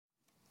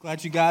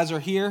Glad you guys are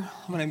here.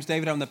 My name's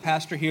David. I'm the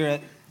pastor here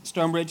at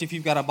StoneBridge. If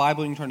you've got a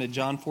Bible, you can turn to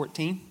John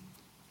 14.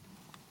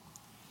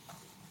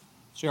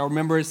 So y'all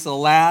remember it's the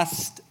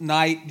last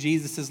night,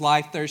 Jesus'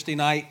 life, Thursday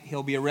night.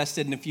 He'll be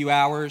arrested in a few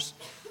hours,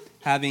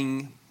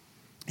 having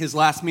his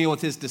last meal with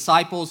his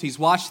disciples. He's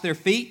washed their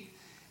feet,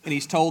 and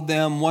he's told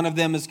them one of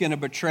them is going to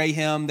betray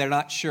him. They're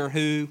not sure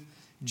who.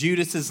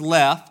 Judas is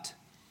left,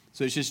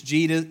 so it's just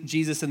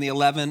Jesus and the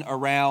 11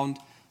 around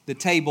the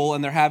table,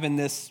 and they're having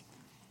this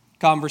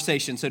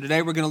conversation. So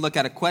today we're going to look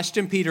at a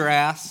question Peter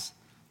asks,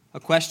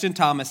 a question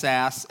Thomas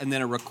asks, and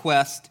then a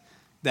request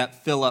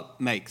that Philip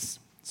makes.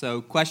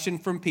 So question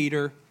from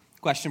Peter,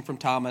 question from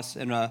Thomas,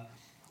 and a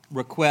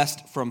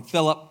request from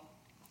Philip.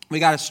 We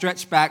got to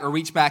stretch back or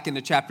reach back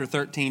into chapter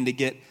 13 to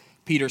get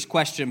Peter's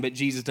question, but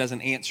Jesus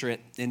doesn't answer it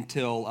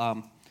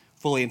until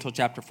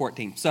chapter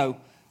 14. So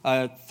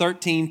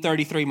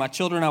 13:33, my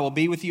children, I will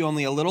be with you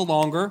only a little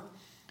longer.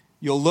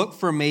 You'll look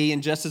for me,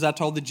 and just as I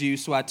told the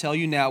Jews, so I tell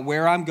you now,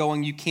 where I'm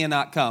going, you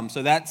cannot come.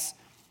 So that's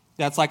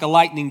like a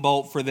lightning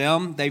bolt for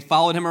them. They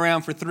followed him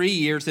around for 3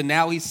 years, and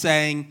now he's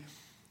saying,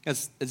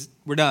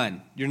 we're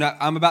done.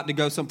 I'm about to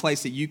go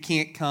someplace that you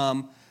can't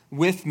come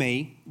with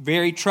me.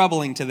 Very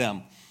troubling to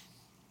them.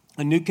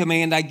 A new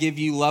command I give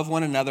you, love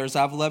one another as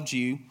I've loved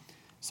you,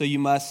 so you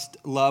must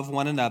love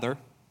one another.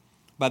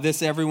 By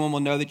this everyone will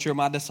know that you're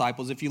my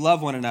disciples if you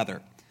love one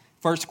another.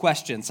 First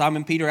question,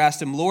 Simon Peter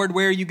asked him, Lord,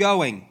 where are you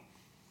going?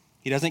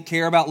 He doesn't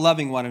care about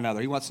loving one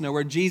another. He wants to know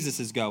where Jesus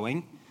is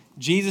going.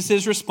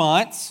 Jesus'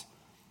 response,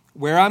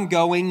 where I'm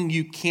going,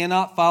 you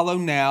cannot follow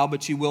now,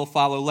 but you will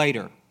follow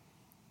later.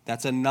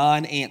 That's a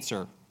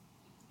non-answer.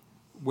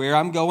 Where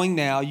I'm going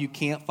now, you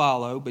can't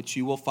follow, but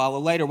you will follow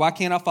later. Why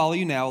can't I follow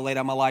you now? I'll lay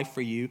down my life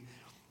for you.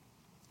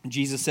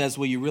 Jesus says,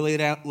 will you really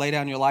lay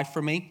down your life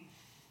for me?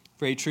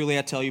 Very truly,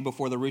 I tell you,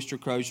 before the rooster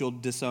crows, you'll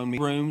disown me.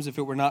 Rooms, if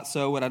it were not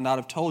so, would I not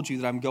have told you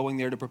that I'm going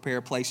there to prepare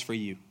a place for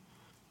you?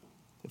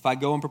 If I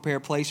go and prepare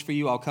a place for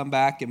you, I'll come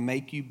back and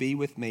make you be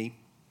with me.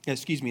 And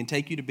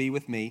take you to be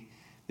with me,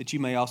 that you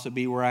may also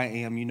be where I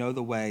am. You know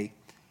the way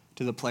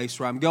to the place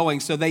where I'm going.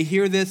 So they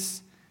hear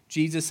this.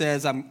 Jesus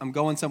says, I'm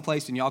going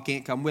someplace and y'all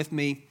can't come with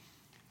me.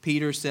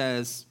 Peter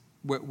says,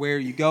 where are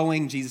you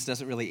going? Jesus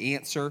doesn't really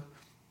answer.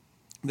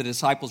 The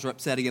disciples are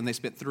upset again. They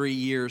spent 3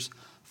 years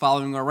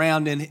following him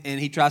around, and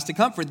he tries to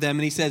comfort them.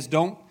 And he says,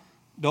 don't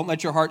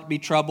let your heart be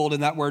troubled.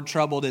 And that word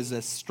troubled is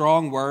a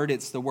strong word.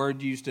 It's the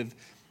word used of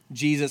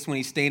Jesus when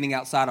he's standing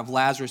outside of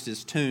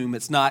Lazarus' tomb.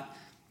 It's not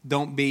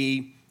don't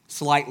be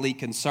slightly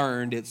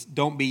concerned. It's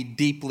don't be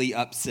deeply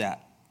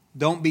upset.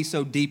 Don't be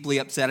so deeply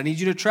upset. I need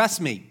you to trust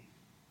me.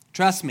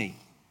 Trust me.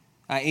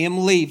 I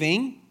am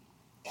leaving,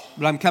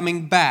 but I'm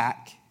coming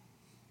back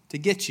to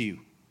get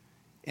you.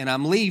 And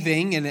I'm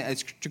leaving, and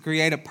it's to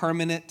create a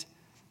permanent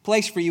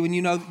place for you, and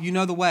you know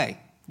the way.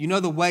 You know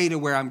the way to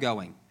where I'm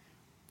going.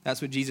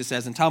 That's what Jesus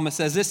says. And Thomas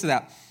says this to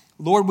that.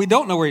 Lord, we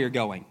don't know where you're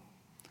going.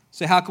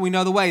 So how can we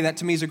know the way? That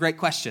to me is a great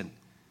question.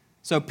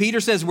 So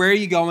Peter says, where are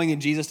you going?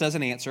 And Jesus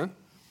doesn't answer.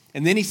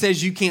 And then he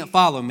says, you can't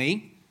follow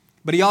me.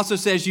 But he also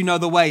says, you know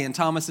the way. And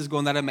Thomas is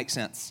going, that doesn't make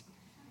sense.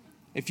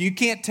 If you're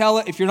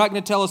not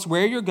going to tell us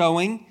where you're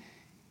going,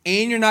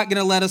 and you're not going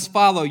to let us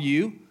follow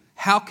you,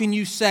 how can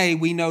you say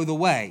we know the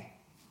way?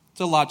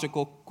 It's a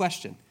logical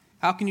question.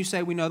 How can you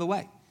say we know the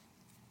way?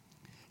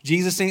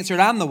 Jesus answered,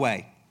 I'm the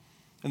way,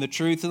 and the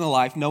truth, and the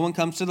life. No one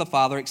comes to the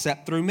Father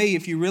except through me.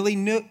 If you really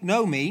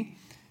know me,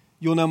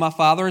 you'll know my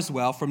Father as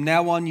well. From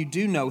now on, you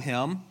do know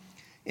him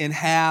and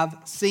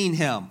have seen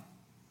him.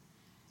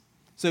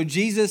 So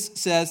Jesus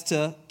says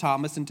to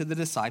Thomas and to the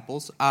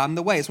disciples, I'm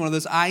the way. It's one of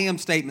those I am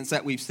statements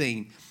that we've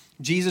seen.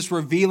 Jesus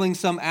revealing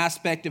some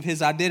aspect of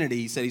his identity.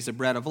 He said he's the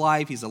bread of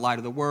life. He's the light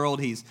of the world.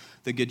 He's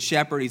the good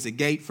shepherd. He's a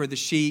gate for the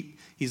sheep.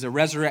 He's a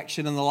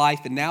resurrection and the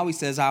life. And now he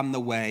says, I'm the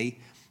way,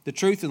 the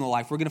truth, and the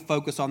life. We're going to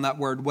focus on that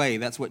word way.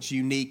 That's what's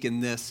unique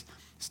in this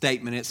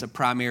statement. It's a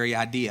primary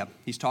idea.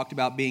 He's talked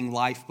about being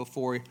life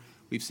before.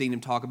 We've seen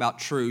him talk about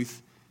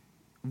truth.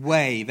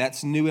 Way,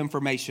 that's new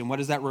information. What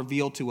does that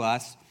reveal to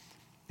us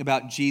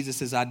about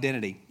Jesus'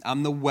 identity?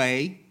 I'm the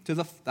way.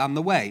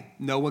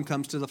 No one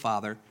comes to the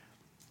Father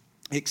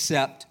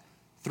except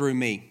through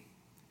me.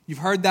 You've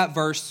heard that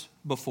verse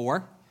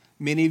before.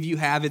 Many of you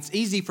have. It's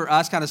easy for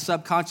us, kind of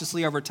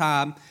subconsciously over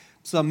time,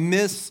 some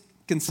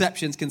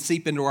misconceptions can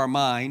seep into our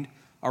mind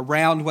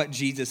around what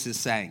Jesus is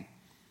saying.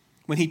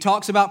 When he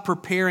talks about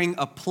preparing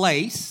a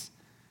place,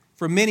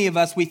 for many of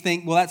us, we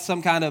think, well, that's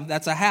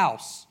a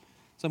house,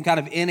 some kind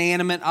of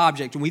inanimate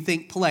object. When we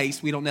think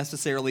place, we don't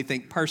necessarily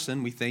think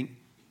person, we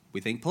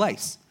think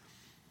place.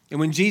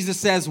 And when Jesus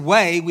says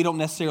way, we don't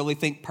necessarily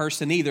think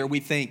person either. We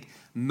think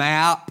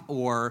map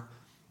or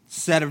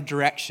set of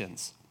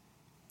directions.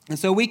 And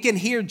so we can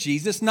hear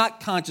Jesus, not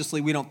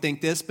consciously, we don't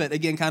think this, but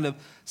again, kind of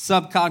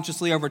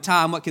subconsciously over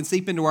time, what can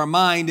seep into our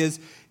mind is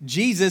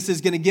Jesus is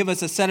going to give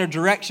us a set of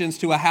directions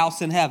to a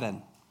house in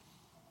heaven.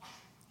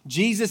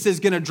 Jesus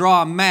is going to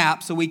draw a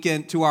map so we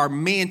can to our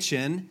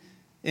mansion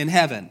in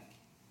heaven.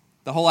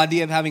 The whole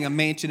idea of having a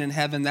mansion in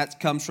heaven, that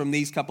comes from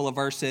these couple of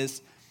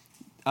verses.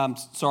 I'm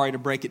sorry to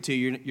break it to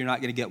you, you're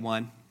not going to get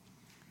one.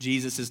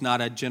 Jesus is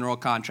not a general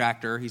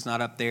contractor. He's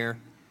not up there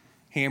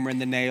hammering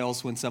the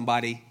nails when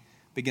somebody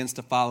begins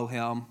to follow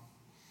him.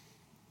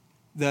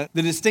 The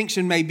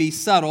distinction may be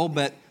subtle,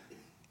 but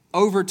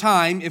over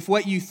time, if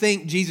what you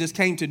think Jesus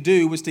came to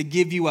do was to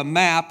give you a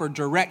map or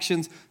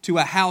directions to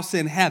a house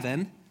in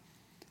heaven,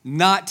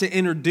 not to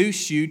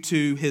introduce you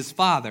to his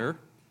Father,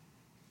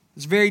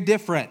 it's very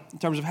different in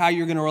terms of how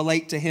you're going to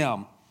relate to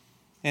him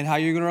and how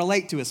you're going to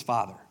relate to his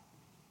Father.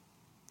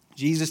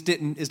 Jesus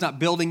is not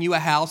building you a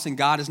house, and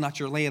God is not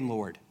your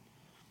landlord.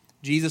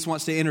 Jesus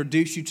wants to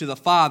introduce you to the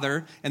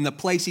Father, and the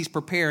place he's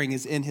preparing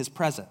is in his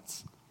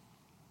presence.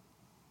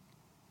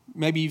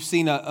 Maybe you've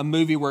seen a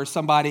movie where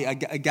a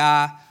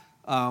guy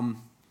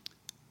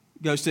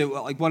goes to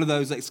like one of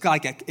those, it's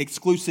like an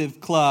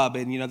exclusive club,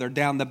 and they're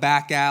down the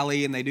back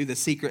alley, and they do the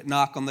secret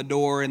knock on the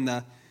door, and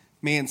the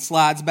man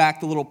slides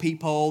back the little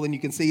peephole, and you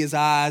can see his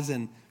eyes,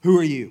 and who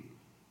are you?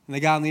 And the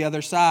guy on the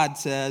other side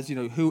says,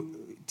 who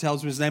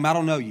tells him his name, I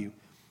don't know you.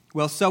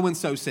 Well,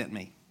 so-and-so sent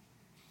me.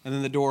 And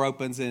then the door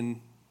opens,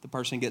 and the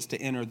person gets to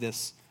enter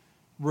this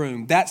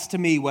room. That's to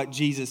me what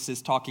Jesus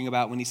is talking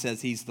about when he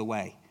says he's the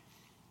way.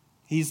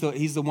 He's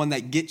the one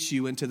that gets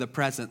you into the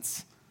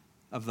presence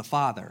of the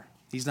Father.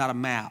 He's not a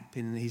map,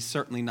 and he's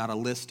certainly not a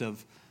list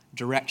of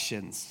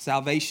directions.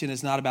 Salvation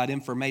is not about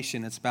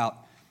information, it's about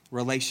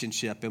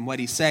relationship. And what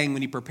he's saying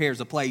when he prepares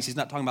a place, he's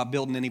not talking about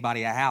building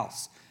anybody a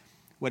house.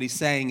 What he's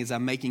saying is,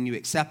 I'm making you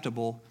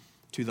acceptable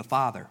to the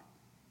Father.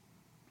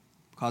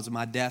 Because of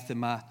my death and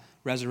my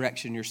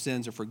resurrection, your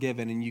sins are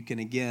forgiven, and you can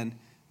again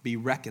be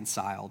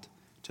reconciled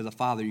to the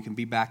Father. You can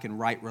be back in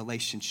right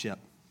relationship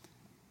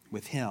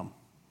with him.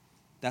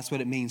 That's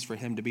what it means for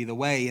him to be the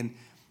way.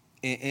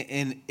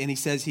 And he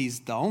says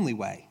he's the only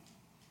way,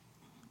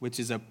 which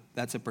is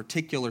that's a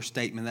particular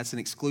statement. That's an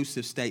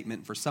exclusive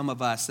statement. For some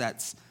of us,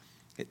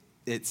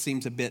 it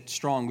seems a bit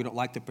strong. We don't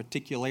like the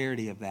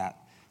particularity of that.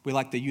 We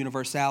like the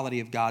universality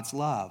of God's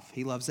love.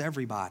 He loves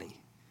everybody.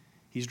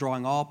 He's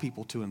drawing all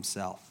people to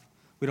himself.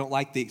 We don't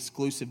like the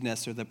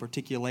exclusiveness or the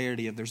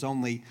particularity of there's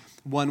only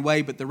one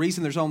way. But the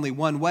reason there's only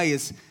one way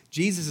is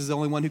Jesus is the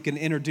only one who can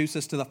introduce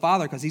us to the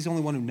Father because he's the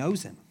only one who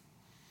knows him.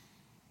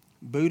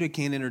 Buddha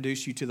can't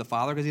introduce you to the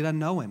Father because he doesn't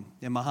know him.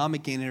 And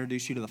Muhammad can't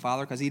introduce you to the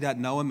Father because he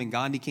doesn't know him. And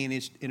Gandhi can't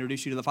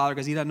introduce you to the Father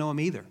because he doesn't know him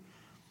either.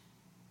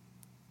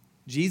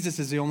 Jesus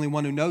is the only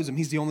one who knows him.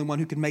 He's the only one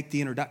who can make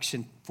the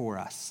introduction for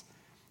us.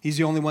 He's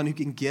the only one who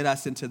can get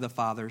us into the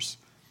Father's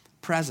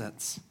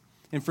presence.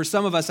 And for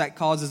some of us, that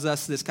causes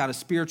us this kind of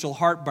spiritual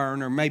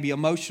heartburn or maybe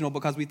emotional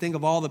because we think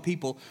of all the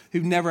people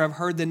who never have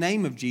heard the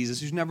name of Jesus,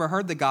 who's never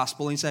heard the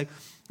gospel, and you say,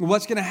 well,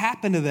 what's going to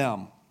happen to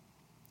them?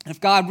 If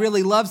God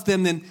really loves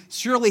them, then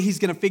surely he's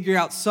going to figure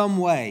out some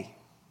way.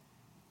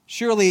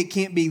 Surely it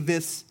can't be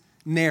this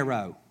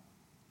narrow.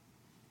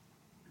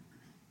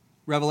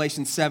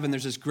 Revelation 7,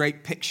 there's this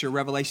great picture,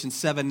 Revelation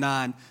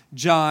 7:9.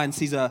 John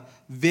sees a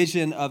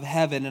vision of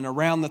heaven, and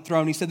around the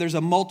throne, he said there's a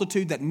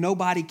multitude that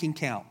nobody can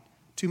count.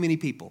 Too many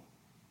people.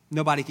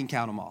 Nobody can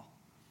count them all.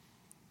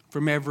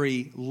 From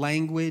every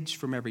language,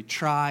 from every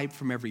tribe,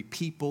 from every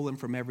people, and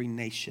from every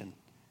nation.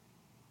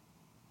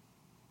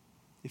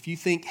 If you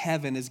think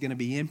heaven is going to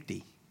be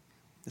empty,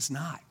 it's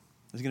not.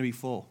 It's going to be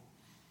full.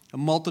 A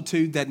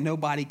multitude that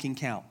nobody can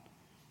count.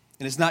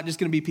 And it's not just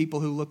going to be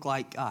people who look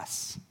like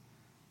us.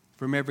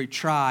 From every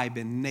tribe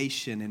and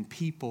nation and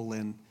people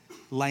and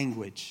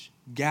language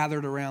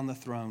gathered around the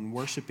throne,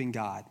 worshiping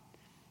God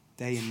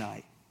day and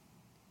night.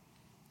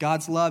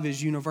 God's love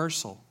is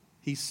universal.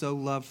 He so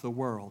loved the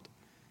world.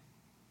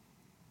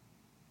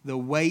 The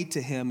way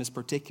to him is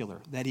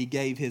particular, that he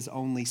gave his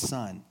only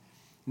son.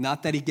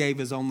 Not that he gave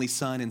his only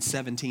son in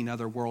 17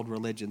 other world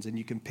religions, and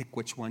you can pick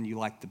which one you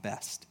like the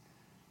best.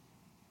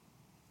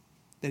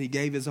 That he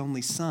gave his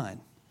only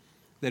son,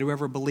 that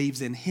whoever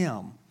believes in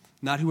him,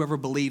 not whoever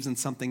believes in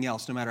something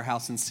else, no matter how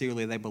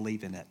sincerely they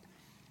believe in it,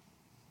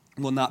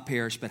 will not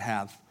perish but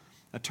have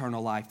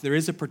eternal life. There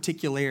is a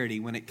particularity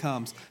when it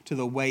comes to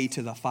the way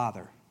to the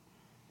Father.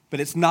 But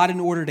it's not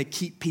in order to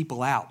keep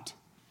people out.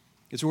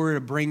 It's in order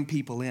to bring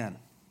people in.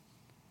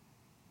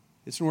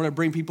 It's in order to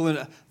bring people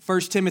in.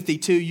 1 Timothy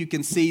 2, you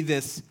can see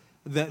this,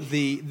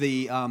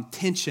 the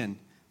tension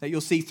that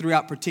you'll see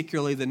throughout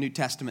particularly the New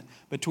Testament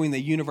between the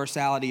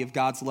universality of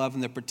God's love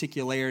and the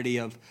particularity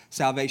of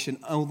salvation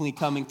only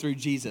coming through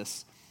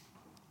Jesus.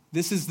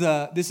 This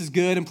is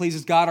good and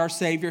pleases God our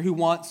Savior, who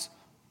wants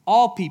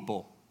all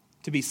people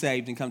to be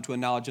saved and come to a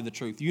knowledge of the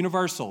truth.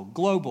 Universal,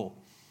 global.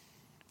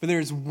 For there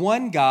is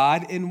one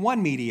God and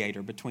one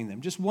mediator between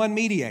them. Just one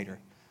mediator.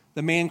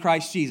 The man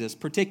Christ Jesus,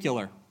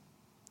 particular.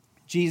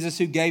 Jesus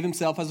who gave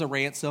himself as a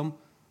ransom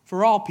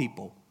for all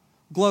people.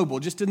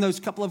 Global. Just in those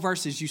couple of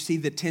verses, you see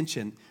the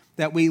tension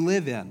that we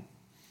live in.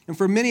 And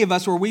for many of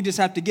us, where we just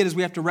have to get is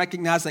we have to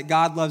recognize that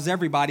God loves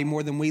everybody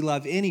more than we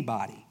love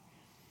anybody.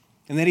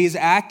 And that he is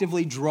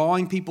actively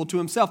drawing people to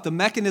himself. The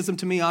mechanism,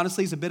 to me,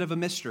 honestly, is a bit of a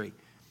mystery.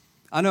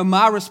 I know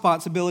my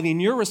responsibility and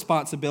your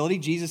responsibility.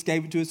 Jesus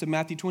gave it to us in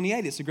Matthew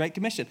 28. It's a great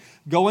commission.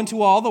 Go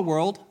into all the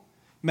world,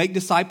 make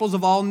disciples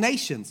of all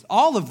nations,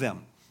 all of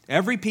them.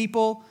 Every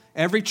people,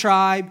 every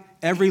tribe,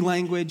 every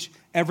language,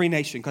 every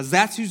nation, because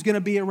that's who's going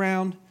to be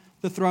around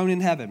the throne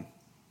in heaven.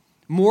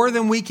 More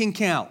than we can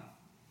count.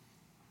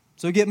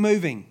 So get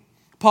moving.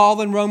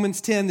 Paul in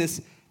Romans 10,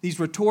 these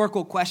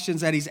rhetorical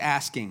questions that he's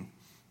asking.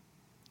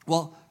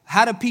 Well,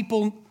 how do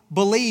people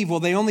believe? Well,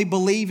 they only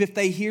believe if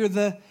they hear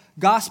the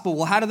gospel.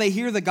 Well, how do they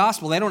hear the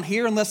gospel? They don't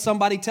hear unless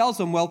somebody tells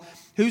them. Well,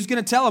 who's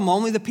going to tell them?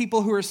 Only the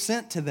people who are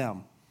sent to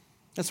them.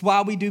 That's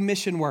why we do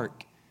mission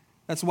work.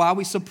 That's why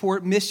we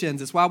support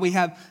missions. That's why we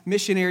have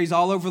missionaries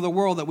all over the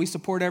world that we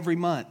support every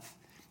month.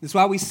 That's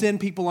why we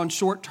send people on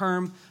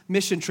short-term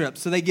mission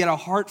trips so they get a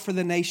heart for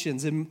the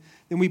nations. And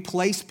then we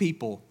place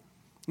people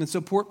and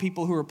support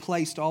people who are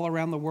placed all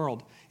around the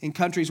world in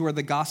countries where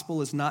the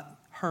gospel is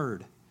not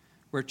heard,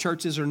 where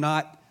churches are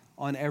not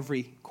on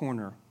every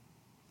corner,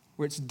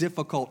 where it's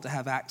difficult to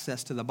have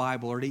access to the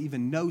Bible or to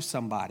even know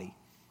somebody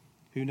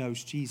who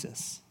knows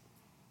Jesus.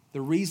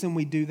 The reason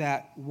we do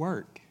that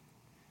work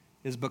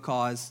is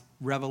because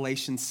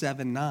Revelation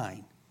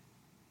 7:9,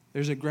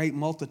 there's a great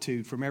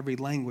multitude from every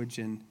language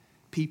and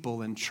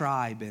people and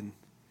tribe and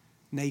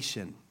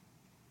nation.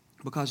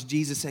 Because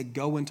Jesus said,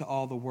 go into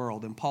all the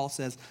world. And Paul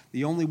says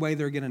the only way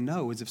they're going to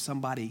know is if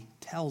somebody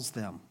tells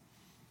them.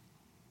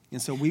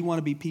 And so we want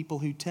to be people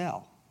who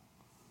tell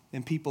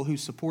and people who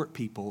support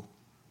people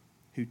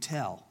who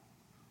tell.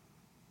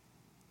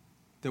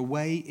 The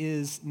way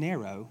is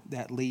narrow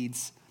that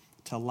leads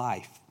to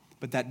life.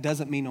 But that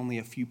doesn't mean only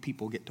a few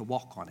people get to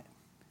walk on it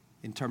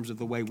in terms of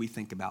the way we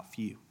think about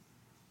few.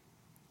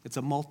 It's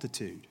a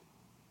multitude.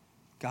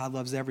 God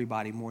loves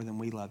everybody more than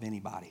we love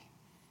anybody.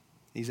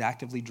 He's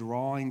actively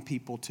drawing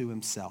people to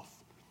himself.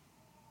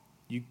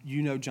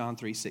 You know John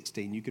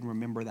 3:16. You can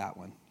remember that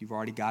one. You've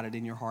already got it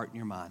in your heart and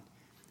your mind.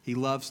 He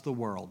loves the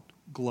world,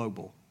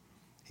 global.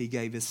 He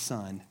gave his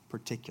son,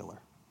 particular,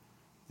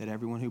 that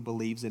everyone who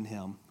believes in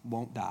him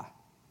won't die,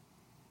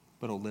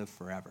 but will live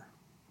forever.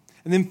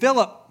 And then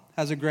Philip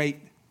has a great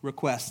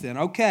request then.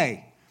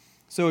 Okay,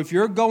 so if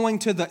you're going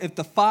if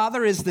the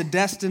Father is the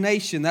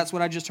destination, that's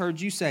what I just heard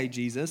you say,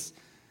 Jesus.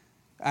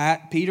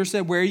 Peter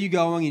said, where are you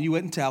going? And you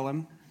wouldn't tell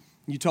him.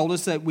 You told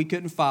us that we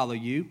couldn't follow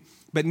you.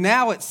 But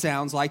now it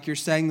sounds like you're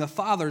saying the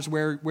Father's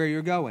where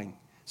you're going.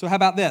 So how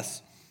about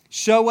this?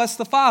 Show us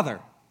the Father,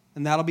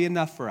 and that'll be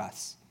enough for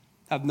us.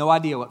 I have no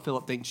idea what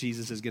Philip thinks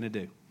Jesus is going to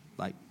do.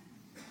 Like,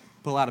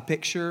 pull out a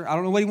picture. I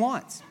don't know what he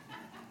wants.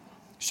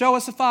 Show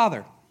us the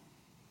Father.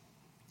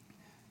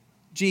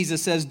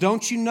 Jesus says,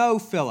 don't you know,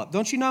 Philip?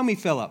 Don't you know me,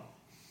 Philip?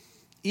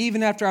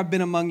 Even after I've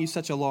been among you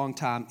such a long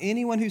time,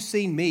 anyone who's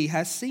seen me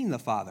has seen the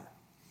Father.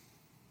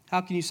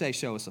 How can you say,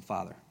 show us the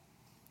Father?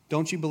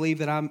 Don't you believe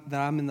that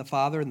I'm in the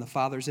Father and the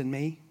Father's in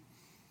me?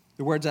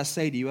 The words I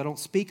say to you, I don't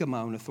speak of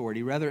my own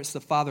authority. Rather, it's the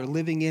Father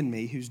living in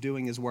me who's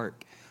doing his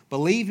work.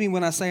 Believe me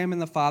when I say I'm in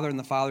the Father and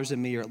the Father's in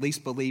me, or at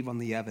least believe on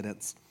the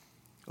evidence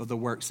of the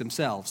works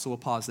themselves. So we'll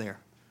pause there.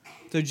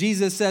 So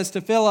Jesus says to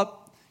Philip,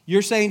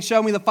 you're saying,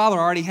 show me the Father. I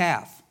already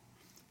have.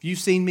 If you've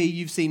seen me,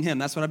 you've seen him.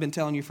 That's what I've been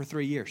telling you for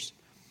 3 years.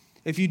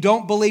 If you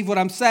don't believe what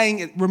I'm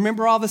saying,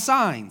 remember all the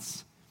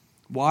signs.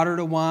 Water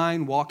to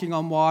wine, walking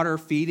on water,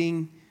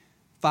 feeding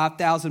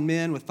 5,000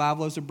 men with 5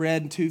 loaves of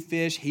bread and 2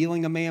 fish,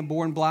 healing a man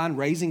born blind,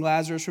 raising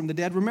Lazarus from the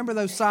dead. Remember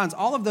those signs.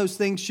 All of those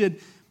things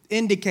should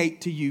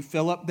indicate to you,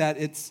 Philip, that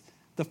it's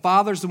the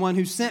Father's the one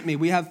who sent me.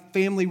 We have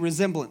family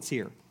resemblance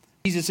here.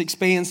 Jesus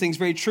expands things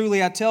very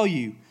truly. I tell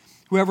you,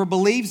 whoever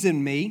believes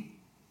in me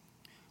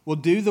will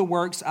do the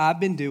works I've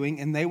been doing,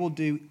 and they will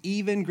do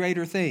even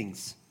greater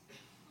things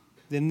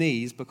than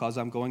these because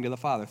I'm going to the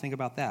Father. Think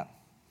about that.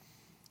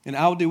 And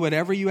I will do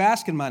whatever you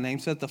ask in my name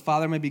so that the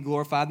Father may be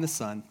glorified in the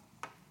Son.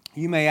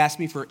 You may ask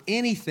me for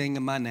anything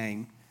in my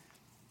name,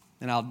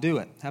 and I'll do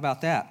it. How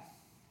about that?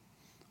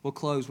 We'll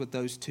close with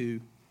those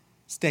 2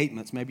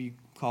 statements. Maybe you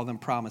call them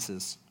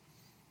promises.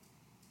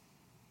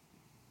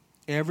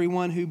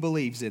 Everyone who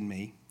believes in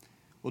me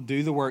will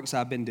do the works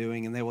I've been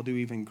doing, and they will do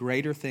even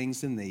greater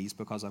things than these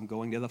because I'm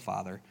going to the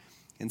Father.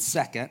 And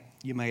second,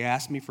 you may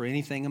ask me for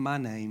anything in my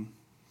name,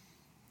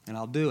 and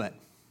I'll do it.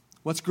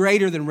 What's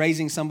greater than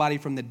raising somebody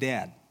from the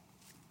dead?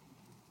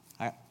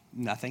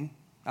 Nothing.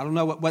 I don't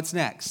know what's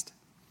next.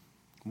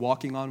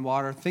 Walking on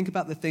water. Think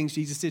about the things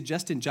Jesus did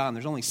just in John.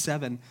 There's only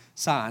 7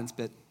 signs,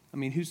 but I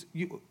mean,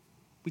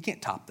 we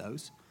can't top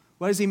those.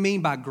 What does he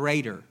mean by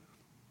greater?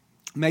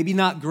 Maybe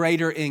not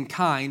greater in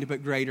kind,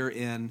 but greater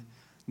in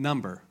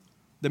number.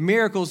 The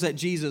miracles that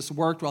Jesus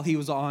worked while he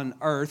was on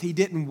earth, he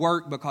didn't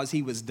work because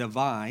he was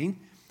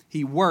divine.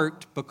 He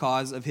worked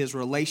because of his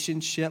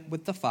relationship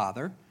with the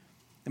Father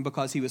and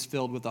because he was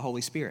filled with the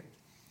Holy Spirit.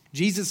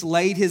 Jesus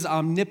laid his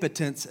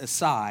omnipotence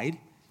aside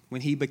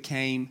when he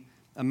became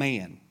a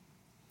man.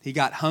 He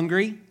got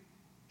hungry,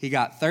 he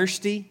got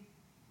thirsty,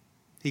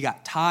 he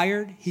got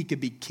tired, he could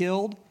be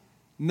killed.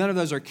 None of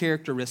those are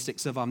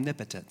characteristics of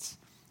omnipotence.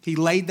 He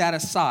laid that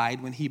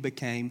aside when he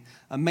became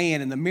a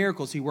man. And the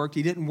miracles he worked,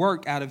 he didn't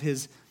work out of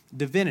his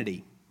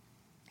divinity.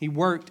 He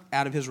worked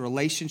out of his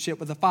relationship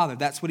with the Father.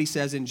 That's what he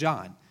says in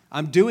John.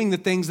 I'm doing the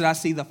things that I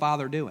see the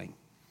Father doing.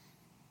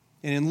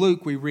 And in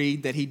Luke, we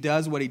read that he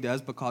does what he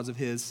does because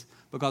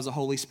the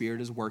Holy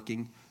Spirit is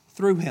working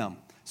through him.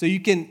 So you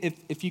can,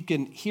 if you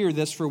can hear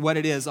this for what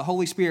it is, the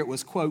Holy Spirit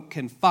was, quote,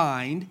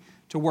 confined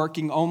to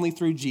working only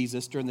through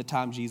Jesus during the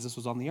time Jesus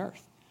was on the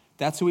earth.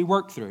 That's who he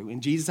worked through.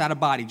 And Jesus had a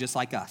body just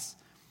like us.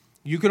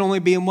 You could only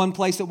be in one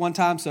place at one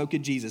time, so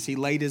could Jesus. He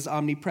laid his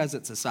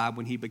omnipresence aside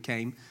when he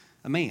became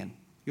a man.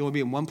 You only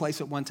be in one place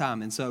at one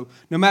time. And so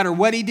no matter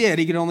what he did,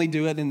 he could only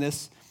do it in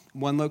this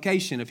one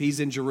location. If he's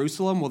in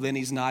Jerusalem, well, then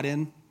he's not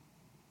in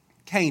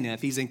Cana.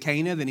 If he's in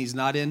Cana, then he's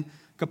not in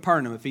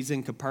Capernaum. If he's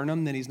in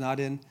Capernaum, then he's not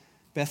in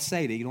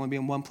Bethsaida. He can only be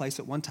in one place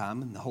at one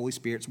time, and the Holy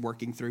Spirit's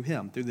working through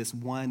him, through this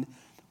one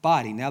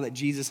body. Now that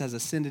Jesus has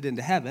ascended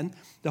into heaven,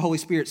 the Holy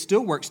Spirit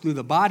still works through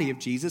the body of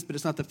Jesus, but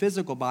it's not the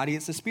physical body,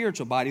 it's the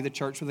spiritual body, the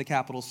church with a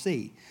capital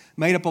C,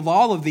 made up of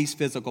all of these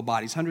physical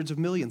bodies, hundreds of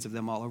millions of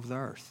them all over the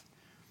earth.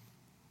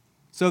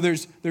 So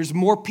there's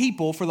more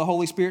people for the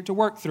Holy Spirit to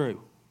work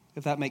through,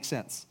 if that makes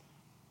sense.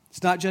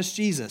 It's not just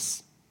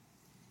Jesus.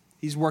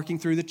 He's working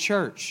through the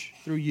church,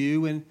 through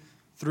you and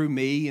through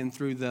me and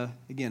through the,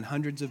 again,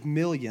 hundreds of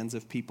millions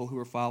of people who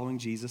are following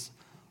Jesus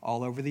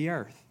all over the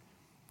earth.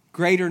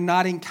 Greater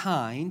not in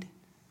kind,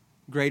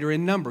 greater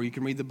in number. You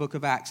can read the book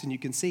of Acts and you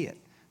can see it.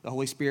 The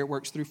Holy Spirit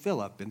works through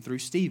Philip and through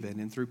Stephen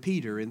and through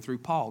Peter and through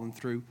Paul and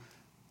through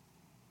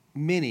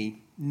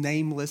many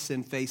nameless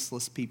and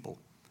faceless people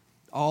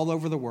all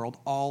over the world,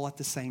 all at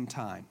the same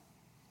time.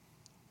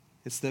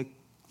 It's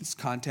this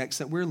context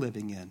that we're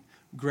living in.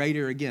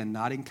 Greater, again,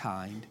 not in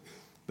kind,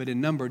 but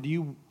in number. Do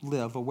you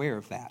live aware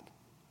of that?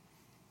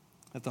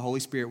 That the Holy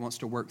Spirit wants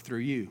to work through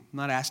you. I'm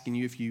not asking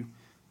you if you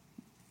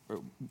are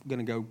going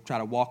to go try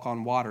to walk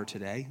on water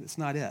today. That's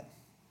not it.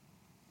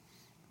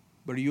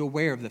 But are you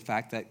aware of the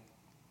fact that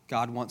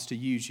God wants to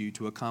use you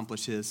to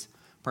accomplish his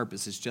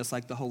purposes? Just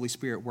like the Holy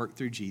Spirit worked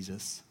through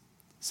Jesus,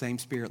 the same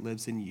Spirit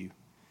lives in you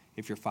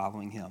if you're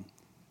following him.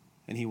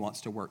 And he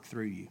wants to work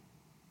through you.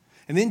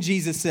 And then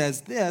Jesus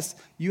says this,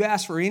 you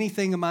ask for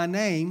anything in my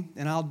name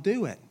and I'll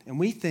do it. And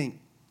we think,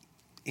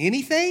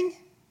 anything?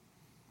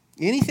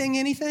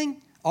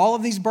 Anything? All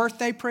of these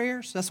birthday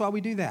prayers, that's why we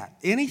do that.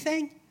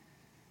 Anything?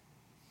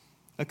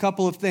 A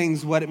couple of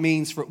things, what it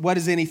means for, what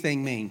does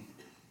anything mean?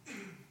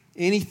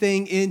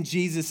 Anything in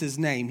Jesus'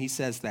 name, he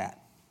says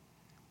that.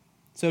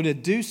 So to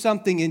do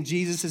something in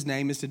Jesus'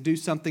 name is to do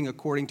something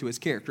according to his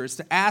character. It's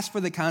to ask for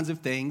the kinds of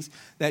things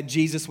that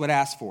Jesus would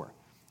ask for.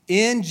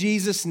 In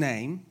Jesus'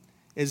 name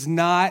is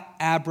not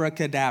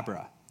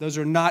abracadabra. Those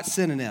are not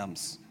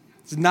synonyms.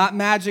 It's not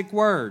magic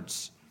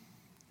words.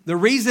 The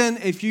reason,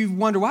 if you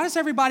wonder, why does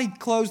everybody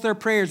close their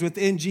prayers with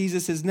in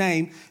Jesus'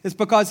 name, is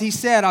because he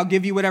said, I'll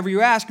give you whatever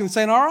you ask. And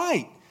saying, all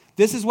right,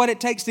 this is what it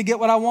takes to get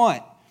what I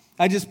want.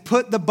 I just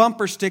put the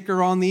bumper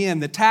sticker on the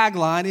end, the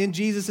tagline, in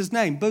Jesus'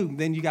 name. Boom,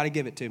 then you got to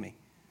give it to me.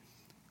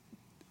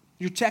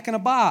 You're checking a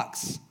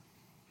box.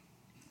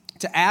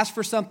 To ask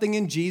for something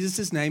in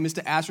Jesus' name is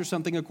to ask for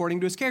something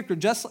according to his character.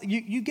 Just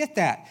you get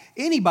that.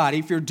 Anybody,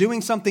 if you're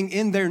doing something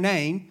in their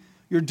name,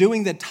 you're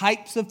doing the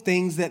types of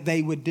things that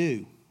they would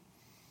do.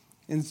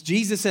 And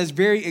Jesus says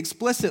very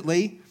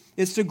explicitly,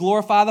 it's to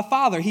glorify the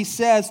Father. He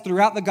says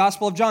throughout the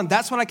Gospel of John,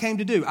 that's what I came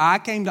to do. I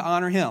came to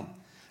honor him.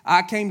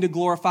 I came to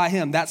glorify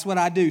him. That's what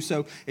I do.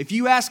 So if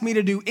you ask me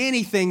to do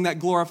anything that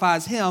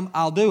glorifies him,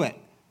 I'll do it.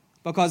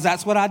 Because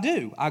that's what I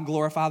do. I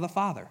glorify the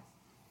Father.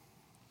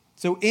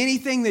 So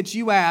anything that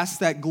you ask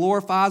that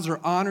glorifies or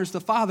honors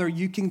the Father,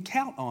 you can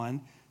count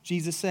on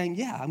Jesus saying,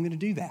 yeah, I'm going to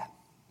do that.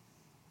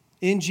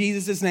 In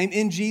Jesus' name,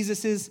 in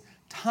Jesus'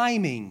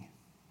 timing.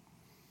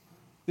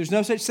 There's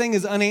no such thing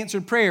as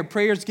unanswered prayer.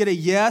 Prayers get a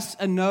yes,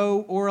 a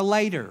no, or a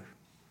later.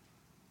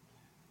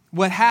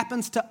 What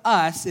happens to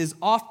us is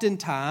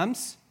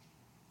oftentimes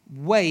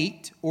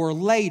wait or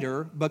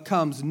later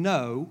becomes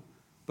no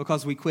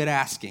because we quit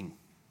asking.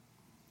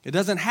 It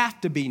doesn't have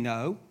to be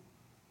no.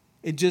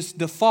 It just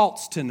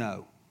defaults to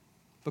no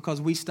because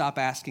we stop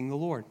asking the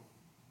Lord.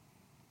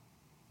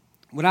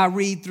 When I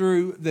read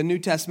through the New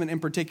Testament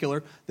in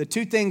particular, the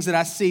two things that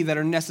I see that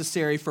are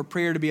necessary for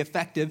prayer to be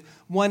effective,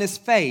 one is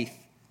faith.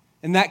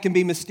 And that can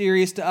be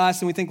mysterious to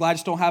us, and we think, well, I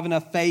just don't have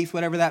enough faith,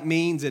 whatever that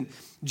means. And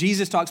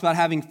Jesus talks about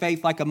having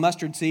faith like a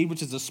mustard seed,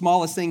 which is the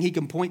smallest thing he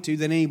can point to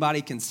that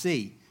anybody can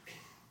see.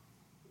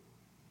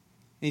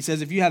 And he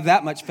says, if you have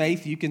that much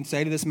faith, you can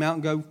say to this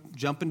mountain, go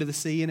jump into the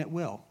sea, and it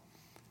will.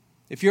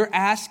 If you're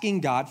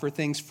asking God for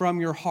things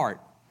from your heart,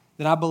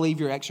 then I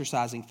believe you're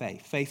exercising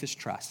faith. Faith is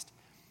trust.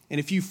 And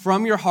if you,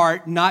 from your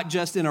heart, not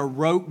just in a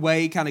rote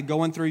way, kind of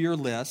going through your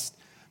list,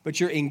 but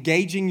you're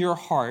engaging your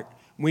heart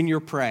when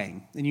you're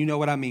praying, and you know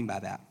what I mean by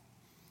that.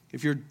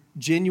 If you're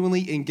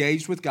genuinely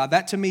engaged with God,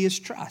 that to me is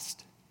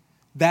trust.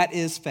 That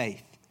is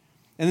faith.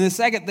 And then the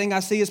second thing I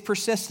see is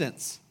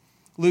persistence.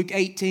 Luke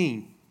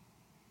 18,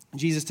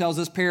 Jesus tells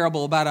this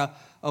parable about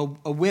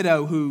a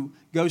widow who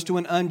goes to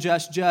an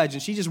unjust judge,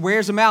 and she just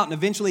wears him out, and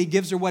eventually he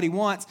gives her what he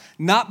wants,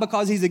 not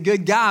because he's a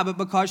good guy, but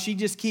because she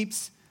just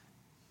keeps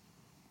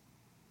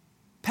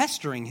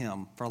pestering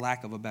him, for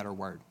lack of a better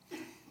word.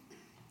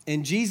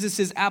 And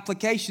Jesus'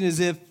 application is,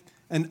 if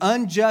an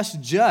unjust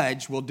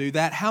judge will do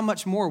that, how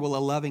much more will a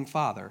loving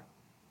Father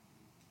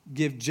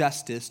give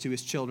justice to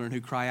his children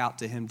who cry out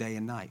to him day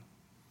and night?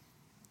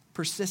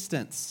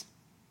 persistence.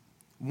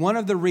 One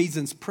of the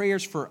reasons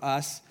prayers for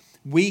us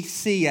we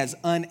see as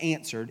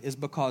unanswered is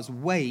because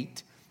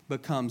wait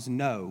becomes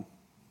no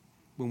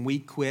when we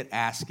quit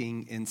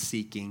asking and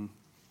seeking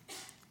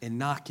and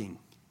knocking.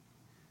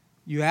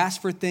 You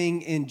ask for a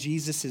thing in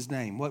Jesus'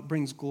 name. What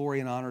brings glory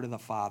and honor to the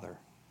Father?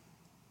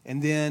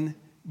 And then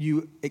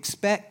you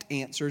expect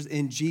answers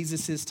in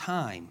Jesus'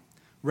 time,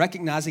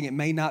 recognizing it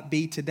may not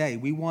be today.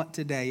 We want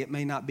today. It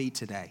may not be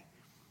today.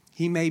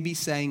 He may be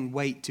saying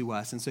wait to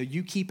us. And so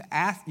you keep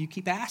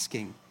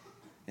asking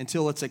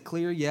until it's a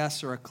clear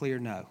yes or a clear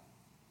no.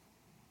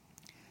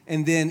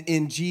 And then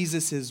in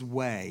Jesus'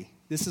 way,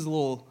 this is a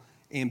little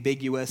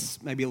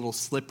ambiguous, maybe a little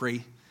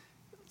slippery.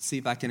 Let's see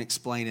if I can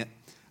explain it.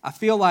 I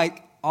feel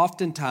like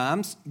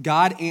oftentimes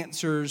God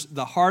answers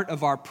the heart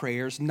of our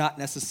prayers, not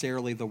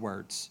necessarily the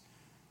words.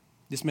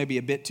 This may be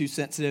a bit too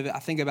sensitive. I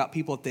think about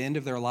people at the end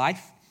of their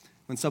life.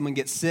 When someone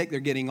gets sick, they're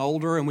getting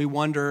older, and we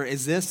wonder,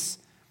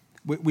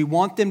 we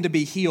want them to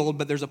be healed,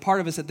 but there's a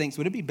part of us that thinks,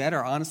 would it be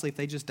better, honestly, if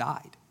they just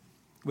died?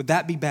 Would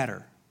that be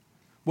better?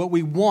 What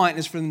we want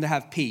is for them to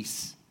have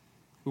peace.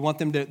 We want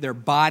their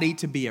body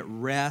to be at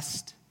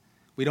rest.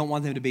 We don't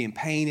want them to be in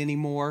pain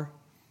anymore.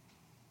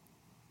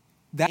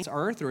 That's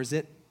earth, or is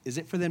it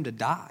for them to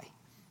die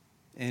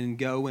and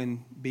go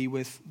and be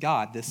with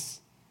God?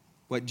 This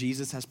what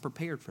Jesus has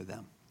prepared for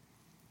them.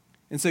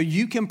 And so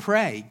you can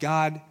pray,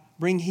 God,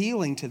 bring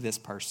healing to this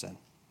person.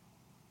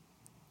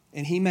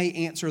 And he may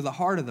answer the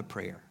heart of the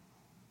prayer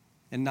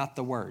and not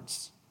the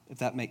words, if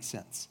that makes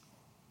sense.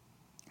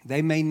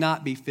 They may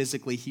not be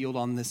physically healed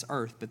on this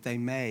earth, but they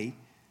may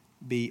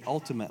be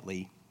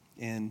ultimately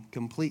and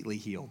completely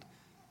healed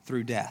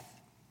through death.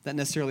 That doesn't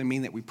necessarily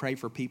mean that we pray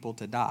for people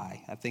to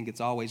die. I think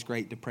it's always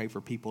great to pray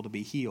for people to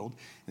be healed,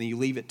 and then you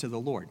leave it to the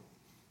Lord.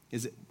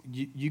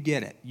 You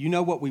get it. You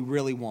know what we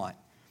really want.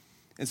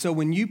 And so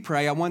when you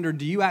pray, I wonder,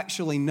 do you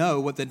actually know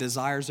what the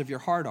desires of your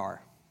heart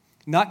are?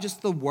 Not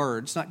just the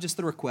words, not just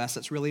the requests,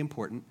 that's really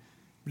important.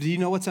 But do you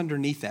know what's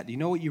underneath that? Do you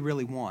know what you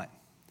really want?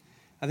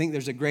 I think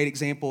there's a great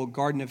example of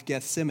Garden of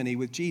Gethsemane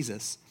with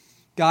Jesus.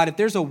 God, if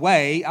there's a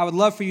way, I would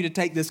love for you to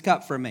take this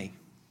cup from me.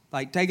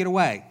 Like, take it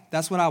away.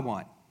 That's what I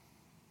want.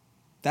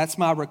 That's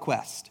my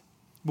request.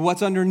 But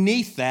what's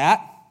underneath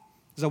that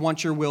is I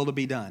want your will to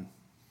be done.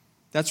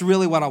 That's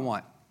really what I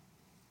want.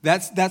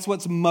 That's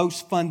what's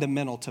most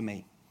fundamental to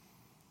me.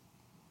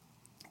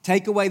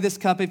 Take away this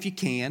cup if you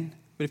can,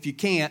 but if you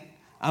can't,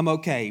 I'm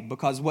okay,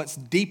 because what's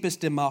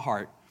deepest in my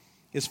heart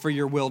is for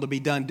your will to be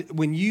done.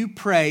 When you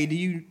pray, do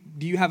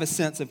you have a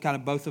sense of kind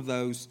of both of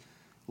those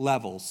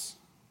levels?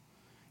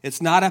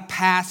 It's not a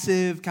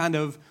passive kind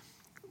of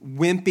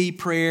wimpy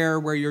prayer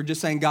where you're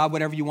just saying, God,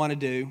 whatever you want to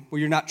do, where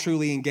you're not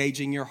truly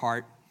engaging your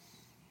heart.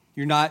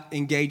 You're not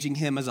engaging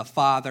him as a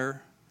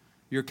father.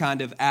 You're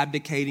kind of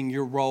abdicating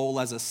your role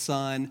as a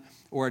son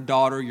or a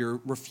daughter.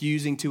 You're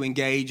refusing to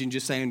engage and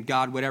just saying,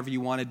 God, whatever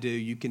you want to do,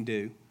 you can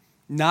do.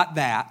 Not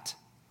that.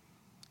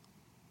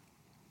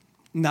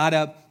 Not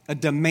a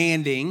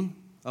demanding,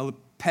 a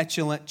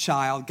petulant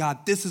child.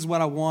 God, this is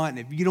what I want,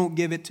 and if you don't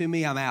give it to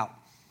me, I'm out.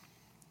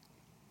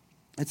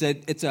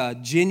 It's a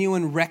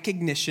genuine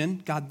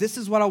recognition. God, this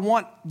is what I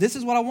want. This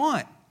is what I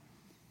want.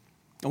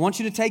 I want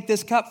you to take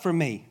this cup from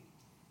me.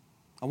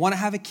 I want to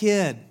have a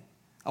kid.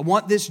 I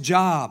want this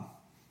job.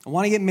 I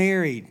want to get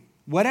married.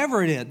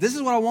 Whatever it is, this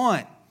is what I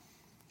want.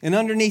 And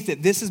underneath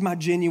it, this is my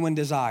genuine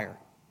desire.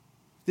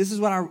 This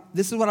is what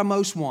I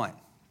most want.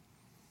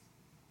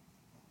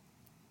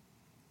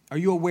 Are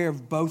you aware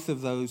of both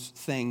of those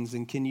things,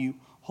 and can you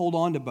hold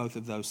on to both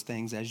of those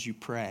things as you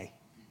pray?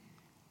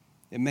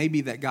 It may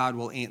be that God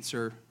will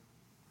answer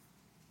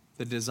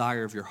the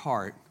desire of your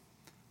heart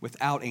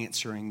without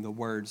answering the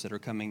words that are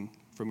coming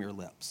from your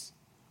lips.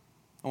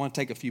 I want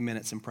to take a few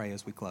minutes and pray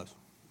as we close,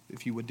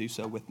 if you would do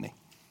so with me.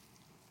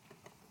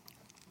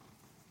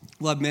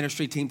 Love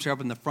ministry teams are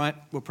up in the front.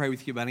 We'll pray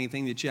with you about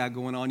anything that you have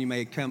going on. You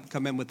may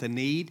come in with a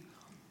need,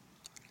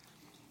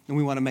 and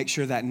we want to make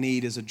sure that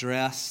need is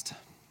addressed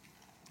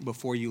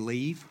before you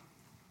leave.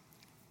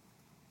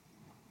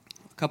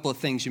 A couple of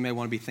things you may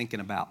want to be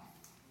thinking about.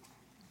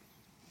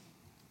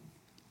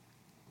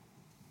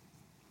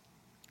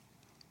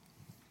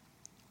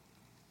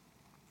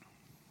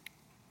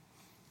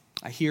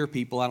 I hear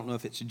people, I don't know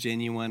if it's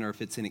genuine or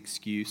if it's an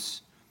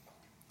excuse.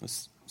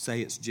 Let's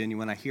say it's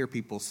genuine. I hear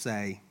people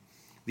say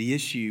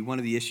one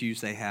of the issues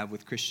they have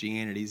with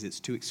Christianity is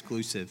it's too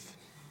exclusive.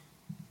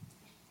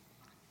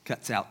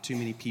 Cuts out too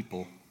many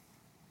people.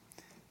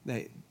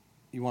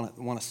 You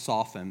want to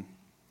soften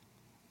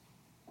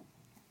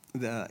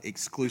the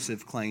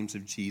exclusive claims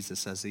of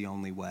Jesus as the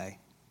only way.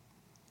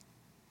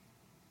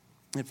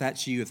 If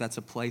that's you, if that's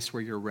a place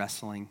where you're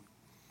wrestling,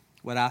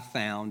 what I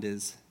found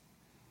is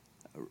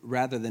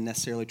rather than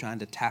necessarily trying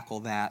to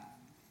tackle that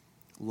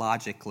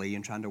logically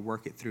and trying to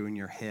work it through in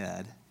your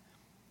head,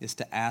 is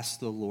to ask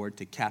the Lord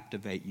to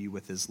captivate you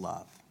with his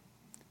love.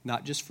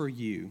 Not just for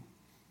you,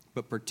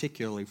 but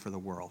particularly for the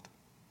world.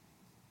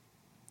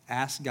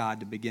 Ask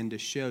God to begin to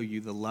show you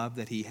the love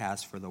that he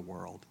has for the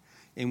world.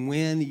 And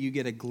when you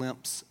get a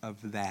glimpse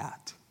of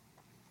that,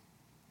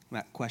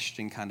 that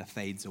question kind of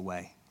fades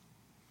away.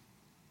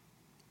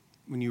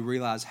 When you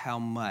realize how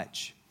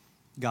much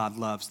God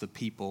loves the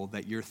people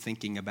that you're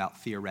thinking about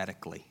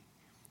theoretically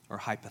or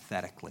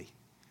hypothetically.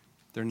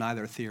 They're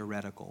neither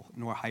theoretical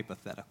nor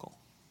hypothetical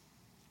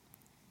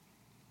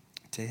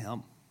to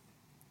him.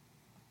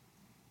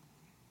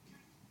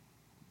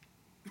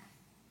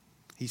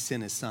 He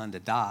sent his son to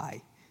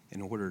die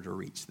in order to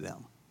reach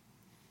them.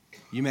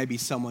 You may be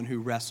someone who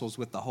wrestles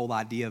with the whole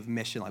idea of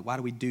mission. Like, why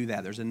do we do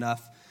that? There's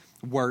enough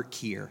work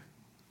here.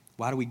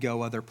 Why do we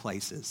go other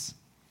places?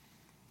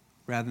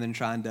 Rather than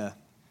trying to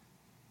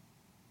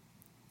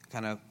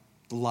kind of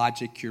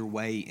logic your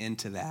way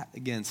into that.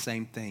 Again,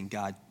 same thing.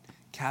 God,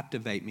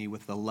 captivate me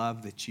with the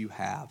love that you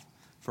have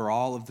for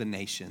all of the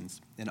nations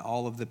and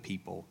all of the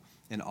people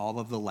and all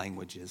of the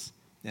languages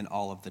and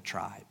all of the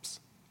tribes.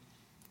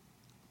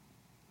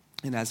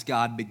 And as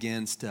God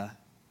begins to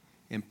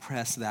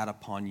impress that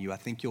upon you, I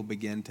think you'll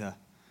begin to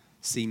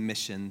see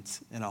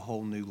missions in a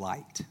whole new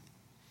light.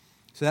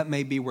 So that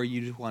may be where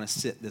you just want to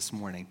sit this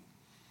morning.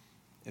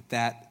 If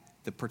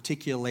the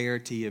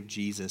particularity of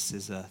Jesus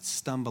is a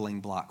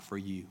stumbling block for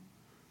you,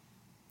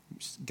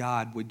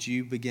 God, would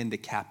you begin to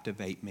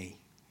captivate me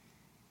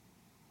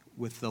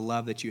with the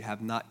love that you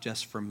have not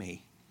just for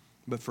me,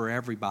 but for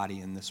everybody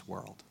in this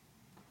world?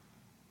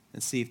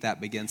 And see if that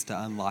begins to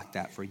unlock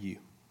that for you.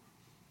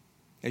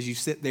 As you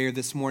sit there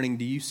this morning,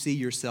 do you see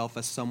yourself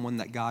as someone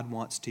that God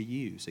wants to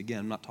use? Again,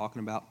 I'm not talking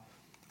about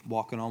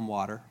walking on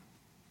water.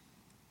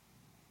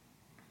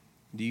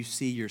 Do you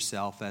see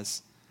yourself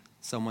as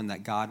someone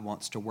that God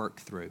wants to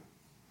work through?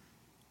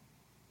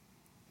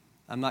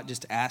 I'm not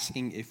just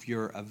asking if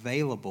you're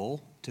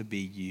available to be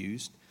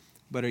used,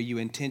 but are you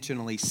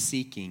intentionally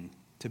seeking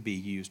to be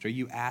used? Are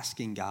you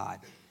asking God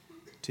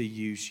to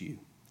use you,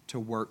 to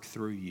work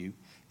through you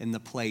in the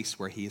place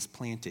where he has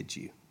planted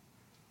you?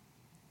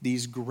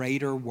 These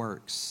greater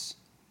works,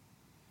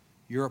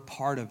 you're a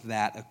part of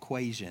that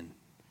equation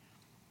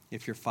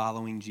if you're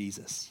following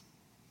Jesus.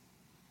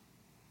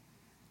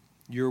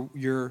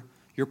 You're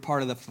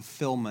part of the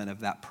fulfillment of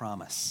that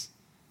promise.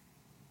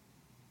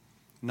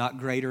 Not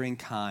greater in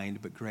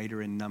kind, but greater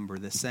in number.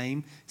 The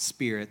same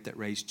Spirit that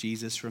raised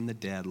Jesus from the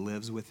dead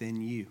lives within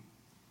you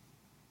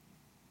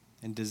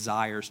and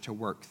desires to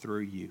work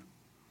through you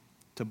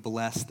to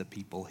bless the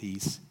people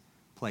he's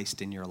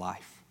placed in your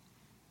life.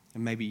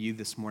 And maybe you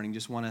this morning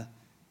just want to,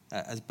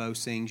 as Bo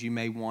sings, you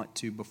may want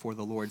to, before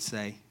the Lord,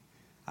 say,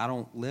 I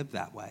don't live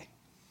that way.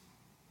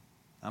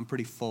 I'm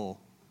pretty full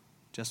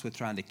just with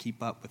trying to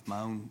keep up with my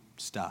own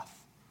stuff.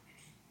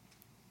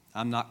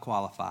 I'm not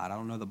qualified. I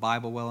don't know the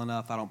Bible well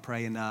enough. I don't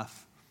pray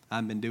enough. I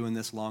haven't been doing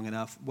this long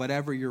enough.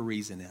 Whatever your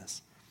reason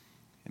is.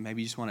 And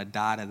maybe you just want to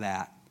die to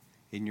that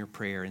in your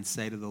prayer and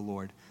say to the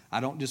Lord, I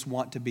don't just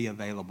want to be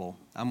available.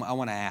 I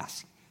want to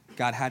ask,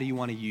 God, how do you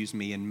want to use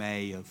me in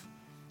May of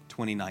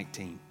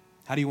 2019?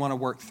 How do you want to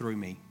work through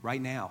me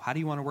right now? How do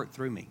you want to work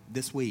through me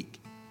this week?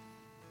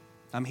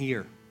 I'm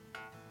here.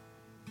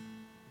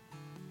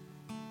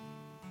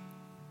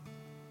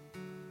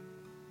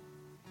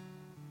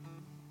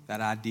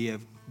 That idea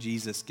of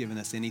Jesus giving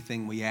us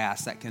anything we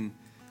ask, that can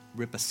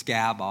rip a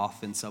scab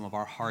off in some of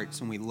our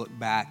hearts when we look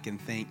back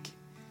and think,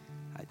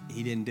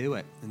 he didn't do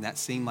it. And that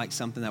seemed like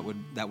something that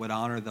would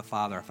honor the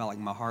Father. I felt like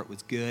my heart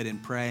was good in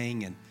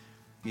praying, and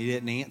he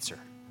didn't answer.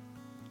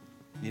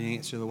 He didn't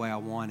answer the way I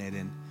wanted.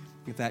 And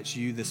if that's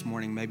you this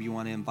morning, maybe you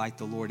want to invite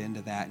the Lord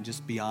into that and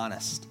just be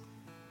honest.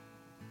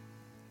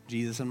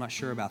 Jesus, I'm not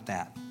sure about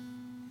that.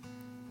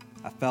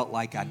 I felt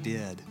like I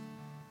did,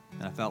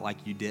 and I felt like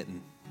you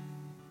didn't.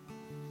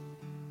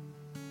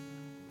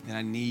 And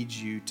I need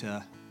you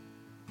to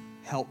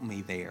help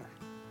me there.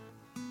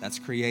 That's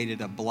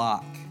created a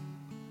block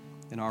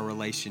in our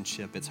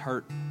relationship. It's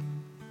hurt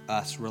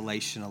us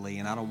relationally,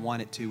 and I don't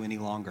want it to any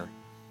longer.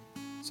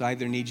 So I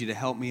either need you to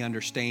help me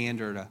understand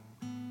or to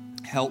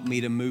help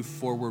me to move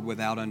forward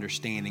without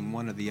understanding,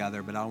 one or the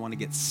other, but I don't want to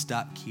get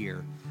stuck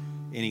here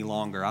any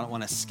longer. I don't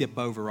want to skip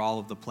over all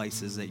of the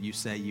places that you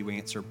say you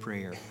answer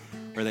prayer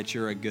or that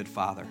you're a good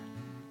father.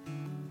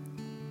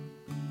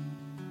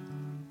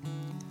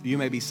 You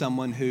may be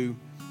someone who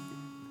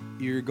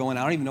you're going,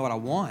 I don't even know what I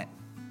want.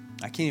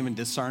 I can't even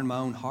discern my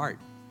own heart.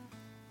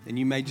 And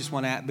you may just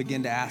want to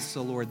begin to ask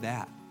the Lord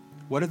that.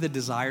 What are the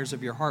desires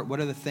of your heart?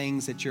 What are the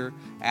things that you're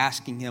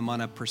asking him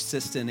on a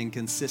persistent and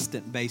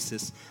consistent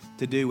basis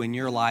to do in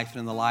your life and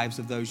in the lives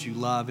of those you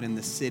love and in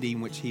the city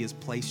in which he has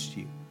placed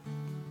you?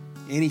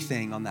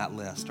 Anything on that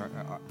list? Or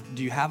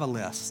do you have a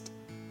list?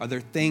 Are there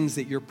things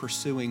that you're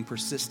pursuing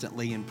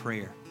persistently in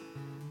prayer?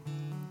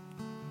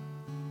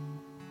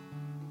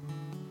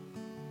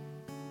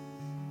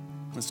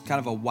 It's kind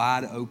of a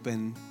wide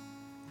open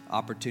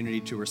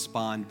opportunity to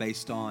respond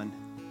based on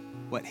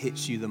what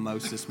hits you the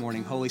most this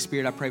morning. Holy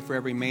Spirit, I pray for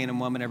every man and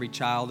woman, every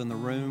child in the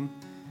room,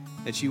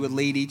 that you would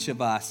lead each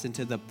of us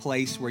into the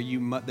place where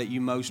that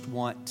you most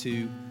want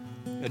to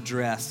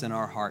address in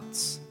our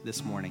hearts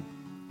this morning.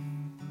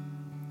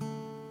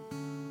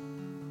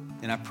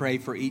 And I pray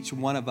for each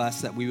one of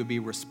us that we would be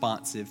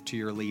responsive to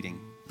your leading,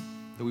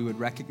 that we would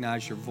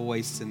recognize your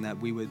voice and that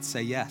we would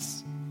say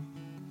yes.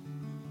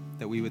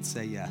 that we would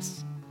say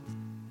yes.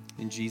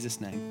 In Jesus'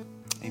 name,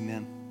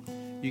 amen.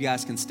 You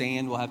guys can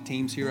stand. We'll have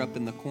teams here up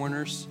in the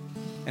corners.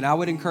 And I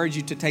would encourage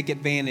you to take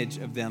advantage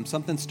of them.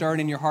 Something stirred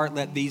in your heart,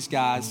 let these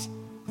guys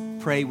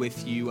pray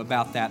with you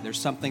about that. There's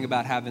something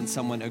about having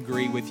someone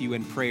agree with you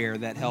in prayer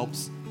that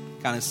helps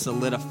kind of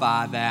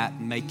solidify that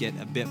and make it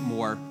a bit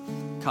more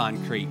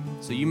concrete.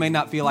 So you may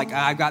not feel like,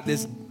 I've got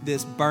this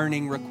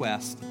burning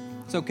request.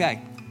 It's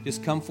okay.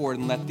 Just come forward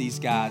and let these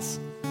guys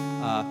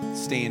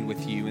stand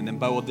with you. And then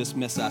Bo will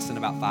dismiss us in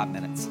about 5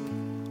 minutes.